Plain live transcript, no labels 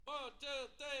2,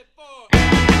 3, 4.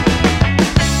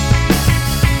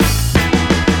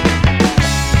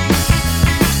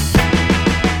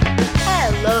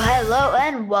 Hello,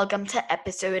 and welcome to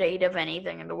episode 8 of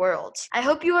Anything in the World. I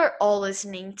hope you are all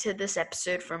listening to this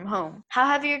episode from home. How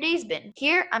have your days been?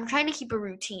 Here, I'm trying to keep a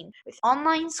routine with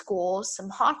online school, some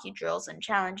hockey drills and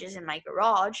challenges in my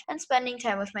garage, and spending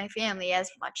time with my family as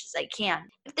much as I can.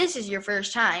 If this is your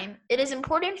first time, it is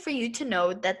important for you to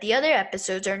know that the other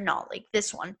episodes are not like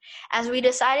this one, as we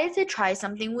decided to try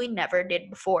something we never did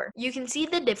before. You can see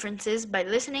the differences by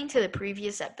listening to the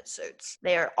previous episodes.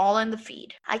 They are all in the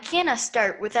feed. I cannot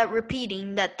start without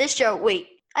repeating that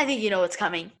I think you know what's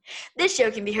coming. This show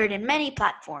can be heard in many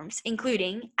platforms,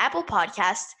 including Apple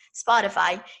Podcasts,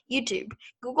 Spotify, YouTube,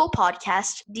 Google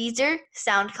Podcasts, Deezer,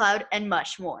 SoundCloud, and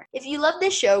much more. If you love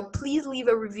this show, please leave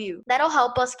a review. That'll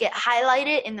help us get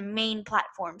highlighted in the main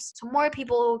platforms so more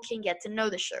people can get to know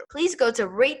the show. Please go to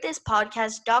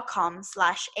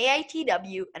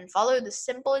ratethispodcast.com/AITW and follow the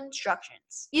simple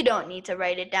instructions. You don't need to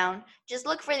write it down. Just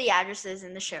look for the addresses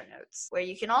in the show notes, where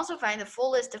you can also find the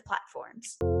full list of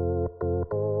platforms.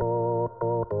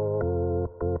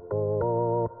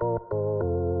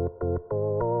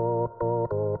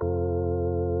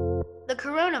 The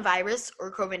coronavirus,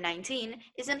 or COVID-19,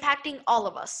 is impacting all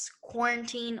of us.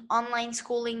 Quarantine, online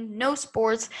schooling, no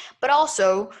sports, but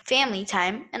also family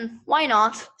time, and why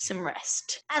not, some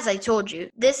rest. As I told you,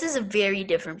 this is a very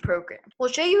different program. We'll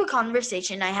show you a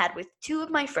conversation I had with two of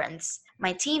my friends,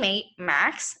 my teammate,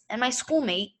 Max, and my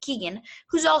schoolmate, Keegan,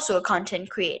 who's also a content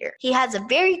creator. He has a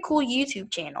very cool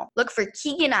YouTube channel. Look for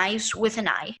Keegan Eyes with an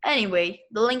I. Anyway,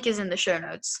 the link is in the show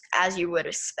notes, as you would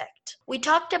expect. We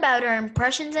talked about our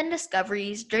impressions and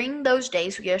discoveries during those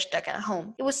days we are stuck at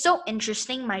home. It was so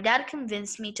interesting, my dad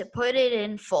convinced me to put it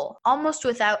in full, almost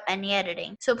without any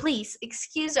editing. So please,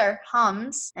 excuse our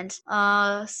hums and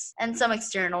some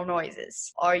external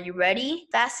noises. Are you ready?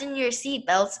 Fasten your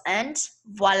seatbelts and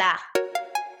voila!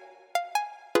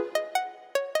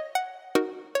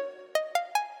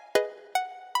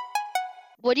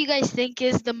 What do you guys think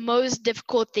is the most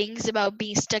difficult things about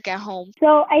being stuck at home?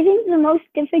 So I think the most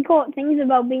difficult things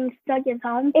about being stuck at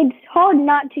home, it's hard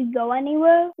not to go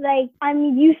anywhere. Like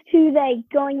I'm used to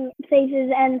going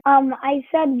places, and I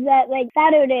said that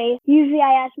Saturday, usually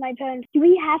I ask my parents, do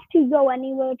we have to go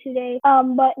anywhere today?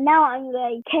 But now I'm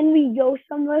like, can we go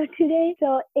somewhere today?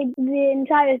 So the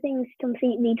entire thing's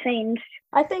completely changed.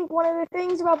 I think one of the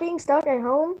things about being stuck at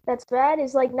home that's bad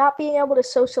is not being able to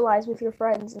socialize with your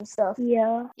friends and stuff.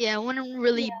 Yeah, one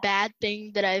really bad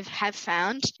thing that have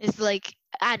found is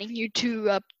adding you two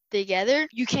up together.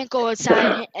 You can't go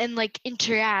outside and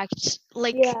interact.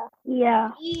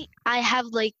 Yeah. Me, I have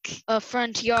a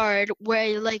front yard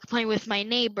where I playing with my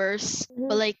neighbors,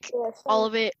 but all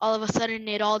of a sudden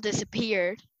it all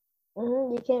disappeared.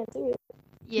 You can't do it.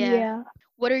 Yeah.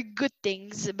 What are good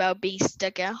things about being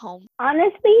stuck at home?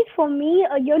 Honestly, for me,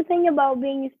 a good thing about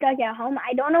being stuck at home,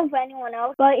 I don't know for anyone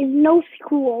else, but is no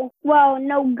school. Well,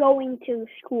 no going to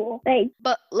school.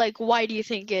 But why do you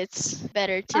think it's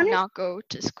better to not go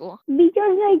to school?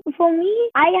 Because for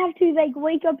me, I have to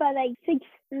wake up at 6,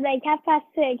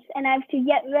 6:30, and I have to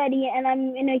get ready, and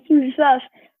I'm in a huge rush.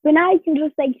 But now I can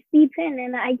just sleep in,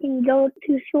 and I can go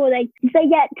to school it's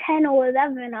at 10 or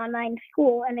 11 online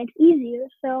school, and it's easier.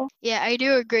 So yeah, I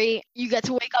do agree. You get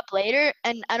to wake up later,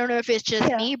 and I don't know if it's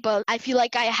just me, but I feel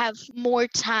like I have more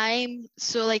time,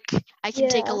 so I can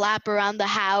take a lap around the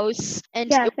house,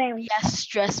 and it will be less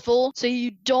stressful. So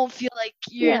you don't feel like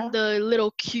you're in the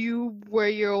little cube where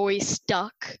you're always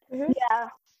stuck. Mm-hmm. Yeah.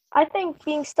 I think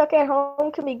being stuck at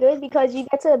home can be good because you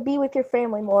get to be with your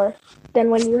family more than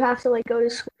when you have to go to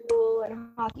school and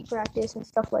hockey practice and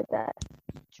stuff like that.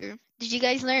 True. Did you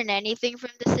guys learn anything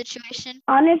from this situation?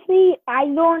 Honestly, I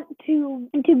learned to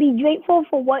be grateful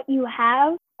for what you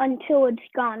have until it's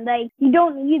gone. You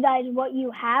don't realize what you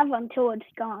have until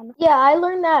it's gone. Yeah, I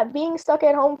learned that being stuck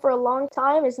at home for a long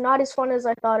time is not as fun as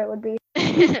I thought it would be.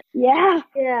 Yeah.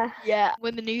 Yeah.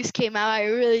 When the news came out, I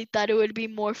really thought it would be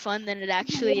more fun than it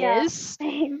actually is.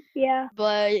 Yeah.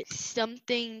 But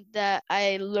something that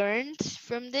I learned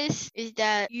from this is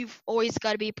that you've always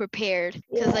got to be prepared.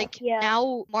 Because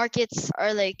now markets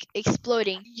are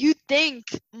exploding. You think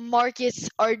markets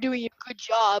are doing a good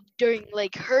job during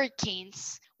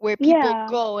hurricanes where people Yeah.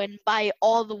 go and buy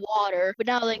all the water. But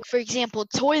now, like, for example,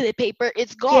 toilet paper,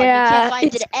 it's gone. You Yeah, can't find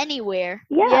it it's- anywhere.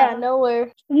 Yeah,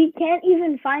 nowhere. You can't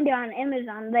even find it on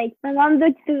Amazon. Like, my mom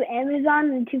looked through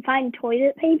Amazon to find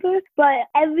toilet paper, but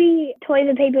every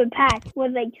toilet paper pack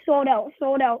was like sold out,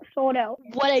 sold out, sold out.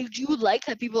 What I do like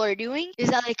that people are doing is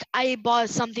that, like, I bought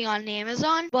something on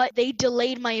Amazon, but they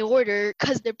delayed my order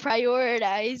because they're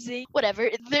prioritizing whatever.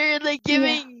 They're like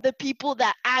giving the people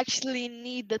that actually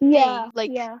need the Yeah, thing,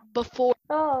 like, yeah. before.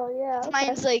 Oh, yeah. Okay.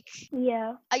 Mine's like,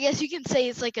 Yeah. I guess you can say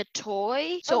it's like a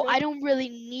toy, so Okay. I don't really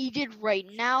need it right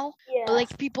now. Yeah. But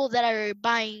like people that are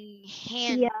buying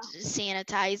hand Yeah.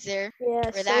 sanitizer Yeah.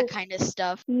 or that kind of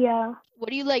stuff. Yeah. What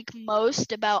do you like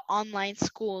most about online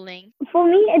schooling? For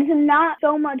me, it's not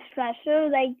so much pressure.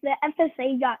 Like, the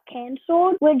FSA got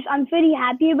canceled, which I'm pretty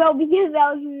happy about because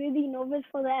I was really nervous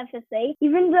for the FSA.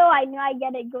 Even though I knew I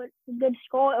get a good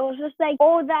score, it was just like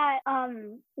all that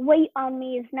weight on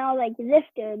me is now like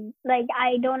lifted. Like,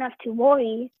 I don't have to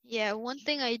worry. Yeah, one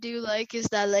thing I do like is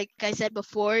that, like I said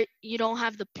before, you don't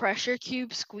have the pressure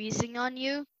cube squeezing on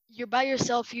you. You're by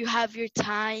yourself, you have your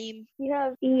time. You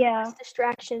have Yeah.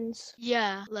 distractions.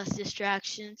 Yeah, less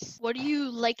distractions. What do you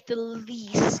like the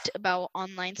least about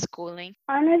online schooling?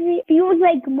 Honestly, it feels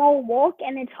like more work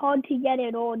and it's hard to get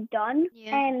it all done.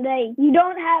 Yeah. And like, you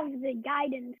don't have the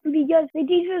guidance because the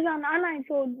teachers on online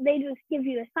school, they just give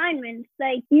you assignments.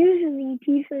 Like, usually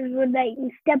teachers would like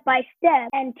step by step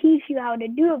and teach you how to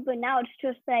do it, but now it's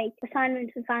just like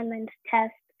assignments,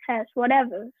 tests,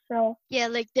 whatever. So Yeah,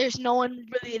 like there's no one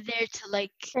really there to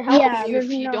like To help help you there's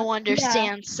if you no- don't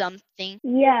understand something.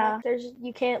 yeah.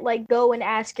 You can't like go and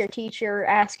ask your teacher or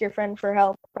ask your friend for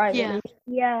help privately.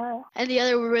 Yeah. And the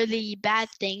other really bad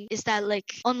thing is that, like,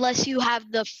 unless you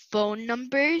have the phone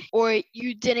number or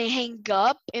you didn't hang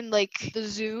up in like the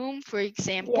Zoom, for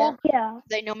example, Yeah.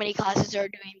 I know many classes are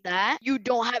doing that, you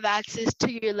don't have access to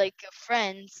your like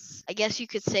friends. I guess you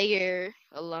could say you're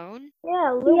alone.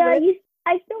 Yeah, a little Yeah, bit.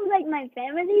 I still like my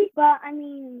family, but I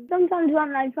mean, sometimes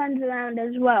want my friends around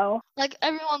as well. Like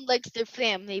everyone likes their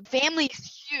family. Family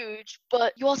is huge,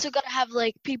 but you also gotta have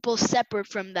like people separate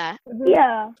from that. Mhm.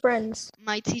 Yeah. Friends.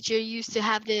 My teacher used to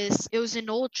have this, it was an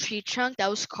old tree trunk that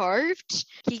was carved.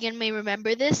 Keegan may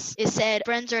remember this. It said,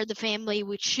 friends are the family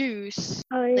we choose.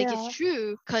 Oh, Like, yeah. it's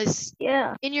true, because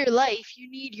Yeah. in your life, you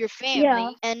need your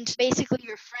family, and basically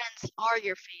your friends are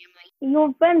your family.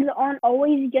 Your friends aren't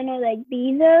always gonna like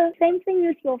be there. Same thing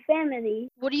with your family.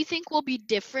 What do you think will be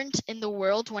different in the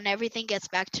world when everything gets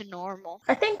back to normal?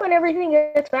 I think when everything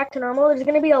gets back to normal, there's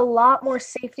going to be a lot more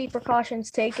safety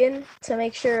precautions taken to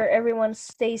make sure everyone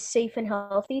stays safe and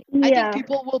healthy. I Yeah. think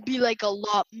people will be like a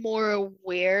lot more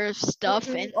aware of stuff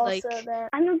Mhm. and Also like that.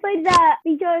 I'm afraid that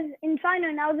because in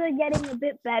China now they're getting a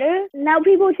bit better. Now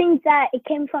people think that it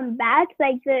came from bats,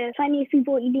 like the Chinese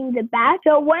people eating the bats.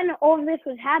 So when all this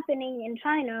was happening in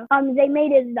China, they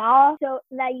made a law so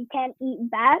that you can't eat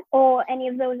bats or any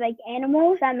of those like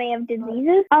animals that may have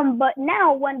diseases. But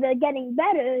now when they're getting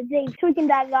better, they've taken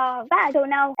that law back. So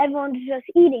now everyone's just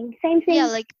eating. Same thing. yeah,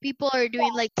 like people are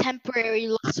doing like temporary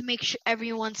laws to make sure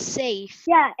everyone's safe.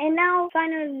 Yeah, and now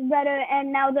China's better,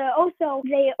 and now they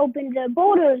opened the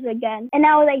borders again, and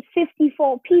now like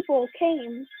 54 people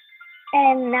came,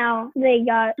 and now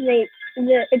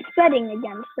it's spreading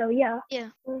again. So yeah. Yeah.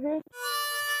 Mm-hmm.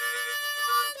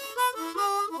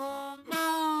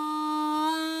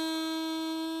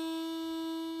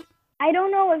 I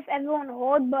don't know if everyone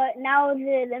heard, but now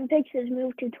the Olympics has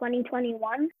moved to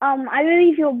 2021. I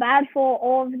really feel bad for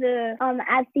all of the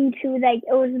athletes who like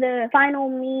it was the final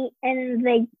meet and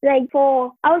I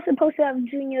was supposed to have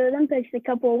Junior Olympics a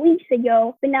couple of weeks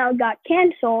ago, but now it got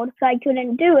canceled, so I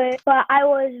couldn't do it. But I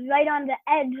was right on the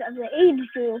edge of the age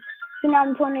group. So now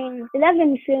I'm turning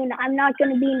 11 soon. I'm not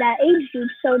going to be in that age group,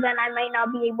 so then I might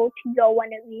not be able to go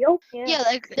when it real. Yeah,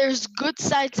 like there's good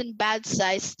sides and bad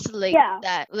sides to like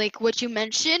that. Like what you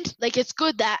mentioned, like it's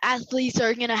good that athletes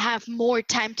are gonna have more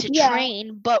time to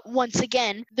train, but once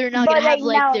again, they're not gonna have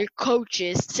like their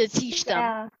coaches to teach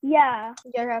them. Yeah.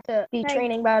 You have to be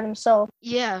training by themselves.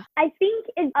 Yeah. I think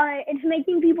it's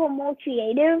making people more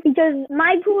creative because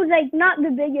my pool is like not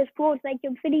the biggest pool. It's like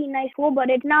a pretty nice pool,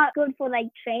 but it's not good for like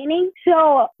training.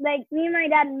 So like me and my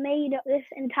dad made this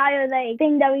entire like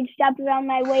thing that we strapped around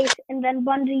my waist and then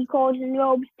bungee cords and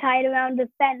ropes tied around the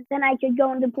fence. Then I could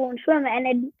go in the pool and swim, and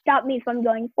it stopped me from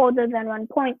going further than 1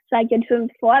 point, so I could swim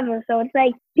forever. So it's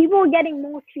like people are getting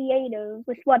more creative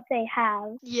with what they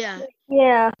have. Yeah.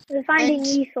 Yeah. They're finding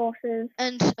resources.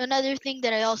 And another thing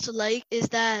that I also like is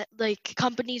that like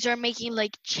companies are making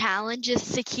like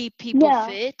challenges to keep people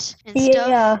fit and stuff.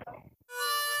 Yeah.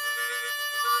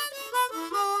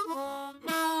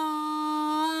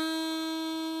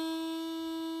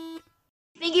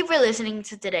 you for listening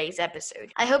to today's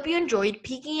episode. I hope you enjoyed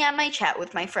peeking at my chat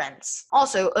with my friends.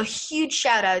 Also, a huge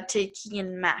shout out to Keegan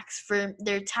and Max for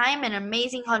their time and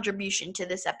amazing contribution to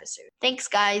this episode. Thanks,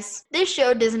 guys. This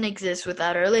show doesn't exist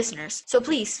without our listeners, so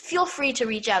please feel free to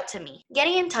reach out to me.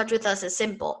 Getting in touch with us is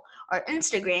simple. Our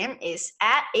Instagram is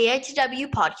at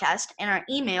AITW Podcast, and our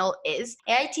email is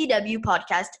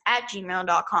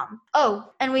aitwpodcast@gmail.com. Oh,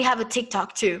 and we have a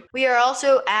TikTok too. We are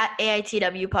also at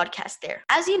AITW Podcast there.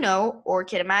 As you know, or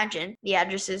can imagine, the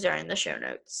addresses are in the show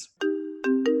notes.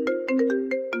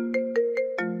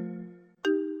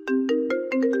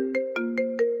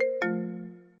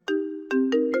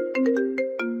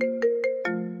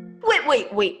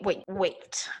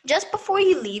 Wait. Just before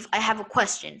you leave, I have a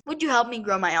question. Would you help me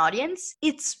grow my audience?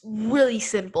 It's really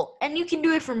simple, and you can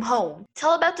do it from home.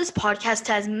 Tell about this podcast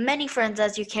to as many friends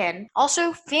as you can.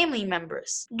 Also, family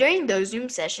members. During those Zoom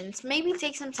sessions, maybe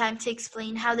take some time to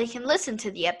explain how they can listen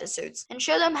to the episodes and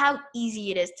show them how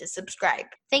easy it is to subscribe.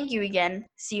 Thank you again.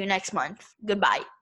 See you next month. Goodbye.